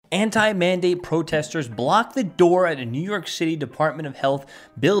Anti-mandate protesters blocked the door at a New York City Department of Health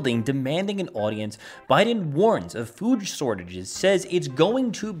building demanding an audience. Biden warns of food shortages, says it's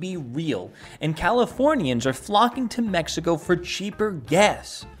going to be real, and Californians are flocking to Mexico for cheaper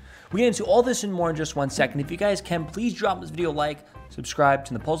gas. We get into all this and more in just 1 second. If you guys can, please drop this video a like, subscribe,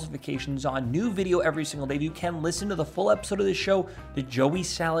 turn the post notifications on. New video every single day. You can listen to the full episode of this show, The Joey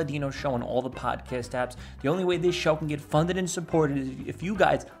Saladino Show, on all the podcast apps. The only way this show can get funded and supported is if you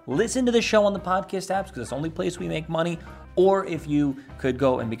guys listen to the show on the podcast apps, because it's the only place we make money, or if you could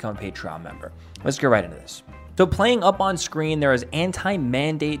go and become a Patreon member. Let's get right into this. So playing up on screen, there is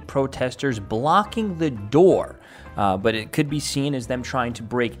anti-mandate protesters blocking the door. But it could be seen as them trying to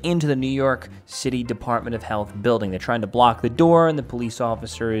break into the New York City Department of Health building. They're trying to block the door, and the police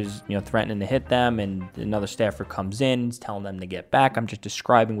officer is, threatening to hit them, and another staffer comes in, telling them to get back. I'm just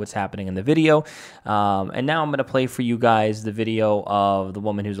describing what's happening in the video. And now I'm going to play for you guys the video of the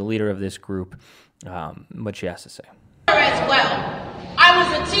woman who's the leader of this group, what she has to say. As well, I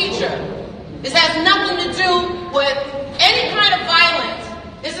was a teacher. This has nothing to do with any kind of violence.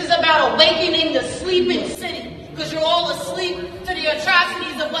 This is about awakening the sleeping city. Because you're all asleep to the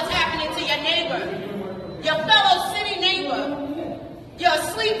atrocities of what's happening to your neighbor. Your fellow city neighbor. You're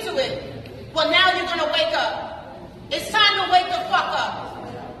asleep to it. Well, now you're going to wake up. It's time to wake the fuck up.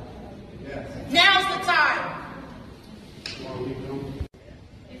 Now's the time.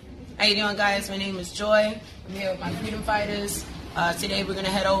 How you doing, guys? My name is Joy. I'm here with my freedom fighters. Today we're going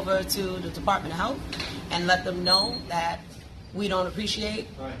to head over to the Department of Health and let them know that we don't appreciate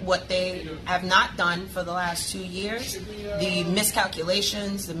what they have not done for the last 2 years. The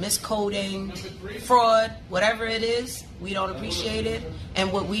miscalculations, the miscoding, fraud, whatever it is, we don't appreciate it.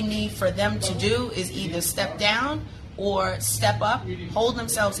 And what we need for them to do is either step down or step up, hold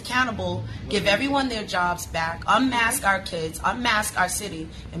themselves accountable, give everyone their jobs back, unmask our kids, unmask our city,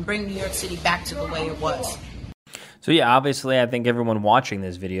 and bring New York City back to the way it was. So yeah, obviously, I think everyone watching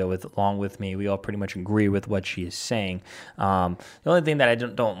this video, along with me, we all pretty much agree with what she is saying. The only thing that I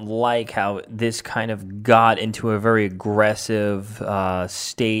don't like how this kind of got into a very aggressive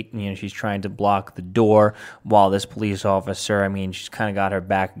state. She's trying to block the door while this police officer, she's kind of got her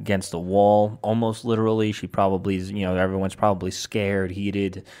back against the wall, almost literally. She probably is, everyone's probably scared,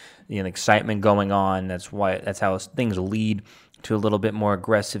 heated, excitement going on. That's how things lead to a little bit more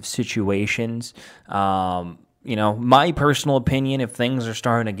aggressive situations. My personal opinion, if things are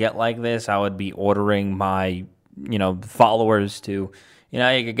starting to get like this, I would be ordering my, followers to, you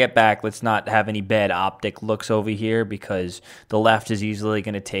could get back. Let's not have any bad optic looks over here, because the left is easily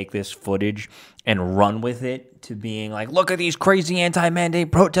going to take this footage and run with it to being like, look at these crazy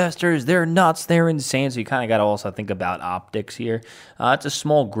anti-mandate protesters. They're nuts. They're insane. So you kind of got to also think about optics here. It's a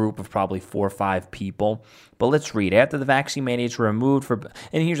small group of probably 4 or 5 people. But let's read. After the vaccine mandates were removed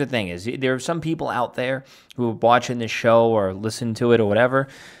and here's the thing is, there are some people out there who are watching this show or listen to it or whatever,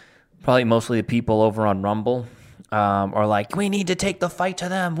 probably mostly the people over on Rumble, are like, we need to take the fight to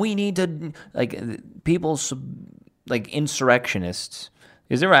them. We need to, people, insurrectionists.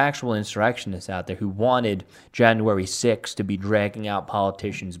 Because there are actual insurrectionists out there who wanted January 6th to be dragging out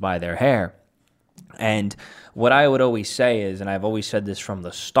politicians by their hair. And what I would always say is, and I've always said this from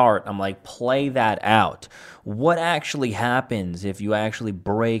the start, I'm like, play that out. What actually happens if you actually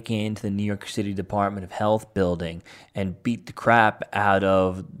break into the New York City Department of Health building and beat the crap out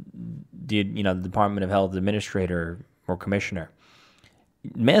of the Department of Health administrator or commissioner?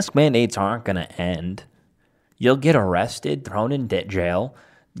 Mask mandates aren't going to end. You'll get arrested, thrown in jail.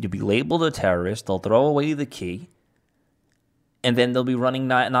 You'll be labeled a terrorist. They'll throw away the key. And then they'll be running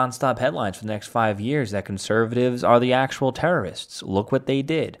nonstop headlines for the next 5 years that conservatives are the actual terrorists. Look what they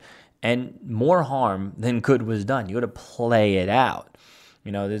did. And more harm than good was done. You got to play it out.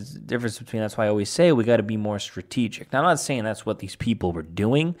 There's a difference between, that's why I always say we got to be more strategic. Now, I'm not saying that's what these people were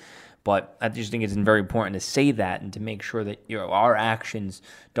doing, but I just think it's very important to say that and to make sure that our actions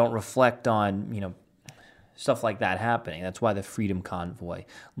don't reflect on, stuff like that happening. That's why the Freedom Convoy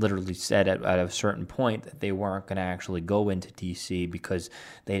literally said at a certain point that they weren't going to actually go into D.C. because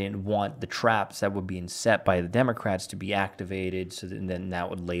they didn't want the traps that were being set by the Democrats to be activated, so then that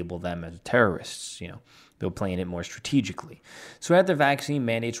would label them as terrorists. They were playing it more strategically. So after vaccine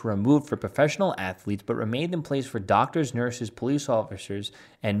mandates were removed for professional athletes but remained in place for doctors, nurses, police officers,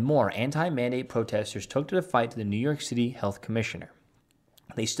 and more, anti-mandate protesters took to the fight to the New York City Health Commissioner.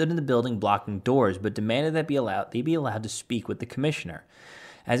 They stood in the building blocking doors, but demanded that they be allowed to speak with the commissioner.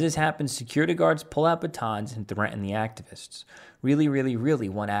 As this happens, security guards pull out batons and threaten the activists. Really, really, really,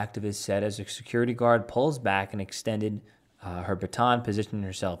 one activist said as a security guard pulls back and extended her baton, positioning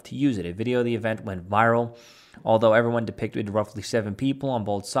herself to use it. A video of the event went viral. Although everyone depicted roughly 7 people on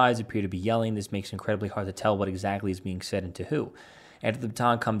both sides appear to be yelling, this makes it incredibly hard to tell what exactly is being said and to who. After the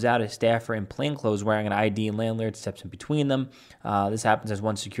baton comes out, a staffer in plainclothes wearing an ID and landlord steps in between them. This happens as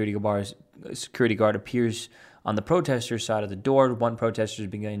one security guard appears on the protester's side of the door. One protester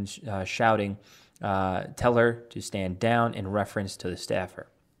begins shouting, "Tell her to stand down," in reference to the staffer.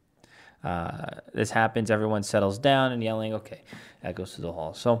 This happens, everyone settles down and yelling, okay, that goes to the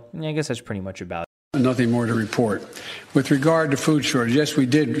hall. So I guess that's pretty much about it. Nothing more to report. With regard to food shortage, yes, we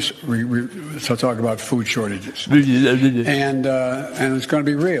did talk about food shortages. And it's going to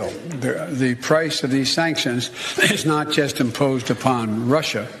be real. The price of these sanctions is not just imposed upon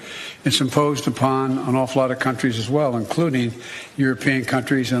Russia. It's imposed upon an awful lot of countries as well, including European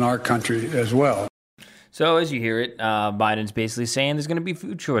countries and our country as well. So as you hear it, Biden's basically saying there's going to be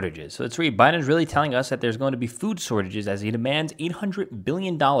food shortages. So let's read. Biden's really telling us that there's going to be food shortages as he demands $800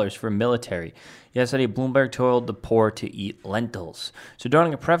 billion for military. Yesterday, Bloomberg told the poor to eat lentils. So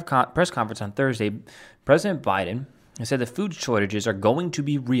during a press conference on Thursday, President Biden said the food shortages are going to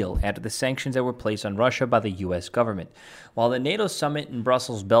be real after the sanctions that were placed on Russia by the U.S. government. While the NATO summit in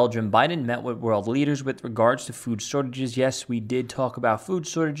Brussels, Belgium, Biden met with world leaders with regards to food shortages. Yes, we did talk about food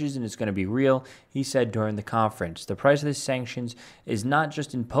shortages, and it's going to be real, he said during the conference. The price of the sanctions is not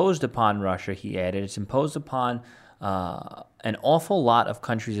just imposed upon Russia, he added. It's imposed upon an awful lot of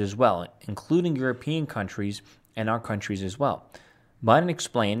countries as well, including European countries and our countries as well. Biden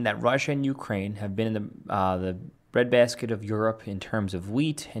explained that Russia and Ukraine have been in the breadbasket of Europe in terms of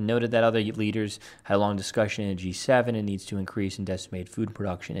wheat, and noted that other leaders had a long discussion in the G7 and needs to increase and decimate food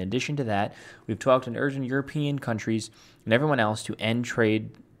production. In addition to that, we've talked and urged European countries and everyone else to end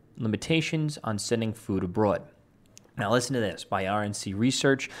trade limitations on sending food abroad. Now listen to this. By RNC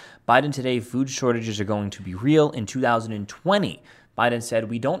Research, Biden today, food shortages are going to be real. In 2020, Biden said,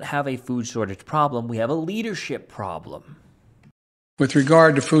 we don't have a food shortage problem, we have a leadership problem. With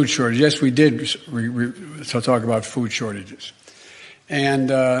regard to food shortage, yes, we did talk about food shortages.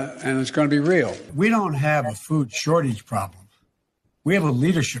 And it's going to be real. We don't have a food shortage problem. We have a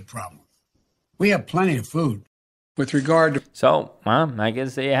leadership problem. We have plenty of food. With regard to... So, I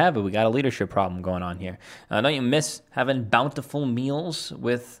guess there you have it. We got a leadership problem going on here. Don't you miss having bountiful meals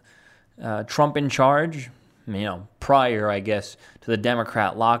with Trump in charge? Prior, I guess, to the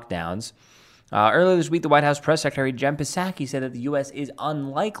Democrat lockdowns. Earlier this week, the White House press secretary Jen Psaki said that the U.S. is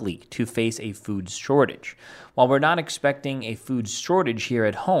unlikely to face a food shortage. While we're not expecting a food shortage here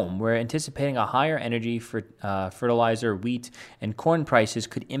at home, we're anticipating a higher energy for fertilizer, wheat, and corn prices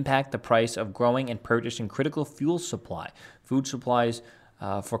could impact the price of growing and purchasing critical food supplies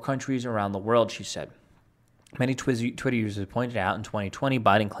for countries around the world, she said. Many Twitter users pointed out in 2020,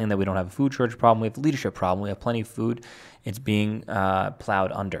 Biden claimed that we don't have a food shortage problem, we have a leadership problem, we have plenty of food, it's being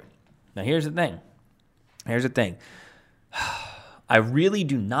plowed under. Now, here's the thing. I really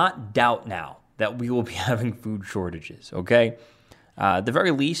do not doubt now that we will be having food shortages, okay? At the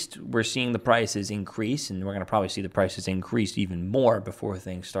very least, we're seeing the prices increase, and we're going to probably see the prices increase even more before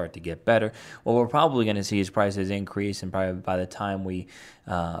things start to get better. What we're probably going to see is prices increase, and probably by the time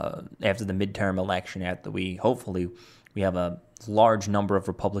after the midterm election, hopefully we have a large number of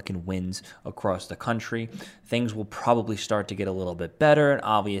Republican wins across the country, things will probably start to get a little bit better. And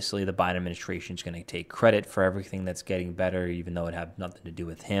obviously, the Biden administration is going to take credit for everything that's getting better, even though it had nothing to do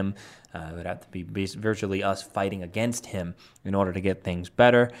with him. It would have to be virtually us fighting against him in order to get things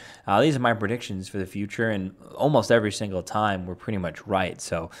better. These are my predictions for the future, and almost every single time we're pretty much right.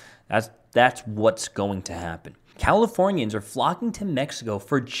 So that's what's going to happen. Californians are flocking to Mexico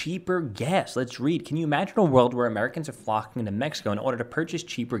for cheaper gas. Let's read. Can you imagine a world where Americans are flocking to Mexico in order to purchase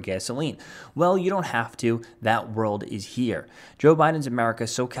cheaper gasoline? Well, you don't have to. That world is here. Joe Biden's America,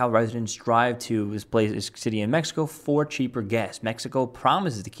 SoCal residents drive to this city in Mexico for cheaper gas. Mexico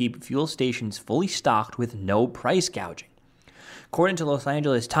promises to keep fuel stations fully stocked with no price gouging. According to Los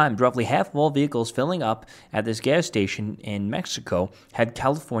Angeles Times, roughly half of all vehicles filling up at this gas station in Mexico had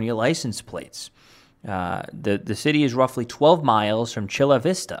California license plates. The city is roughly 12 miles from Chula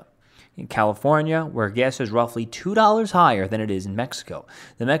Vista in California, where gas is roughly $2 higher than it is in Mexico.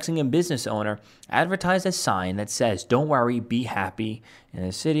 The Mexican business owner advertised a sign that says, "Don't worry, be happy," in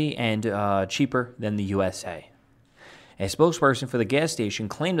the city, and cheaper than the USA. A spokesperson for the gas station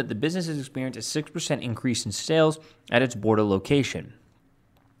claimed that the business has experienced a 6% increase in sales at its border location.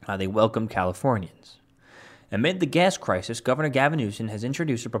 They welcomed Californians. Amid the gas crisis, Governor Gavin Newsom has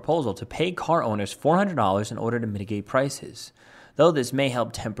introduced a proposal to pay car owners $400 in order to mitigate prices. Though this may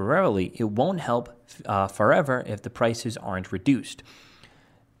help temporarily, it won't help forever if the prices aren't reduced.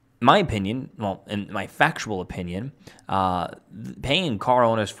 my opinion, well, in my factual opinion, paying car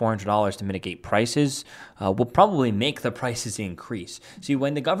owners $400 to mitigate prices will probably make the prices increase. See,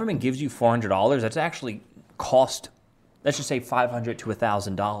 when the government gives you $400, that's actually cost, let's just say $500 to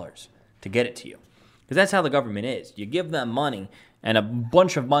 $1,000 to get it to you. Because that's how the government is. You give them money, and a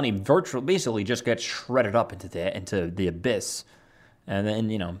bunch of money basically just gets shredded up into the abyss. And then,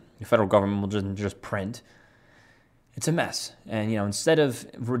 the federal government will just print. It's a mess. And, instead of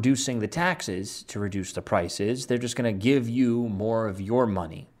reducing the taxes to reduce the prices, they're just going to give you more of your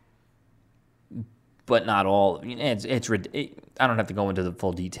money. But not all. I don't have to go into the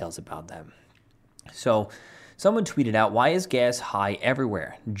full details about that. So, someone tweeted out, "Why is gas high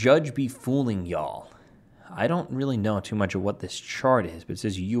everywhere? Judge be fooling y'all." I don't really know too much of what this chart is, but it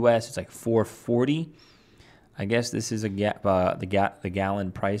says U.S. It's like 440. I guess this is the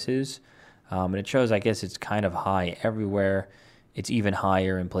gallon prices. And it shows, I guess, it's kind of high everywhere. It's even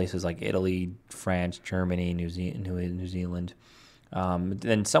higher in places like Italy, France, Germany, New Zealand.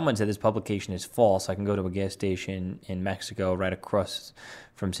 Then someone said this publication is false. I can go to a gas station in Mexico right across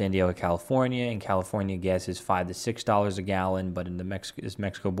from San Diego, California. In California, gas is $5 to $6 a gallon, but in the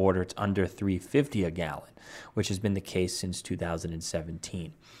Mexico border, it's under $3.50 a gallon, which has been the case since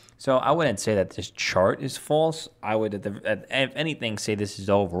 2017. So I wouldn't say that this chart is false. I would, if anything, say this is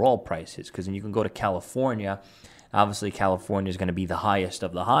overall prices, because then you can go to California. Obviously, California is going to be the highest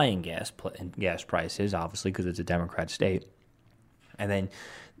of the high in gas prices, obviously, because it's a Democrat state. And then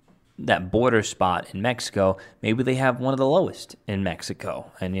that border spot in Mexico, maybe they have one of the lowest in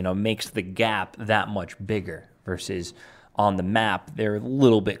Mexico, and makes the gap that much bigger versus on the map they're a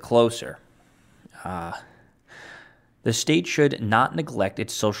little bit closer. The state should not neglect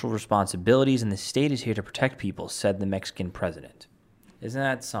its social responsibilities, and the state is here to protect people, said the Mexican president. Isn't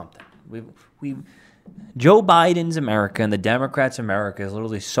that something? Joe Biden's America and the Democrats' America is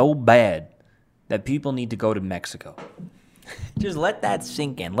literally so bad that people need to go to Mexico. Just let that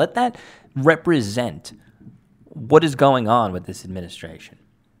sink in. Let that represent what is going on with this administration.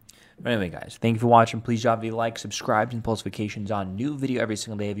 But anyway, guys, thank you for watching. Please drop a like, subscribe, and post notifications on new video every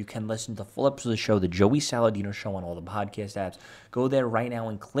single day. If you can listen to the full episode of the show, The Joey Saladino Show, on all the podcast apps, go there right now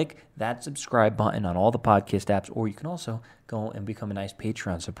and click that subscribe button on all the podcast apps, or you can also go and become a nice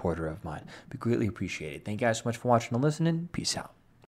Patreon supporter of mine. It'd be greatly appreciated. Thank you guys so much for watching and listening. Peace out.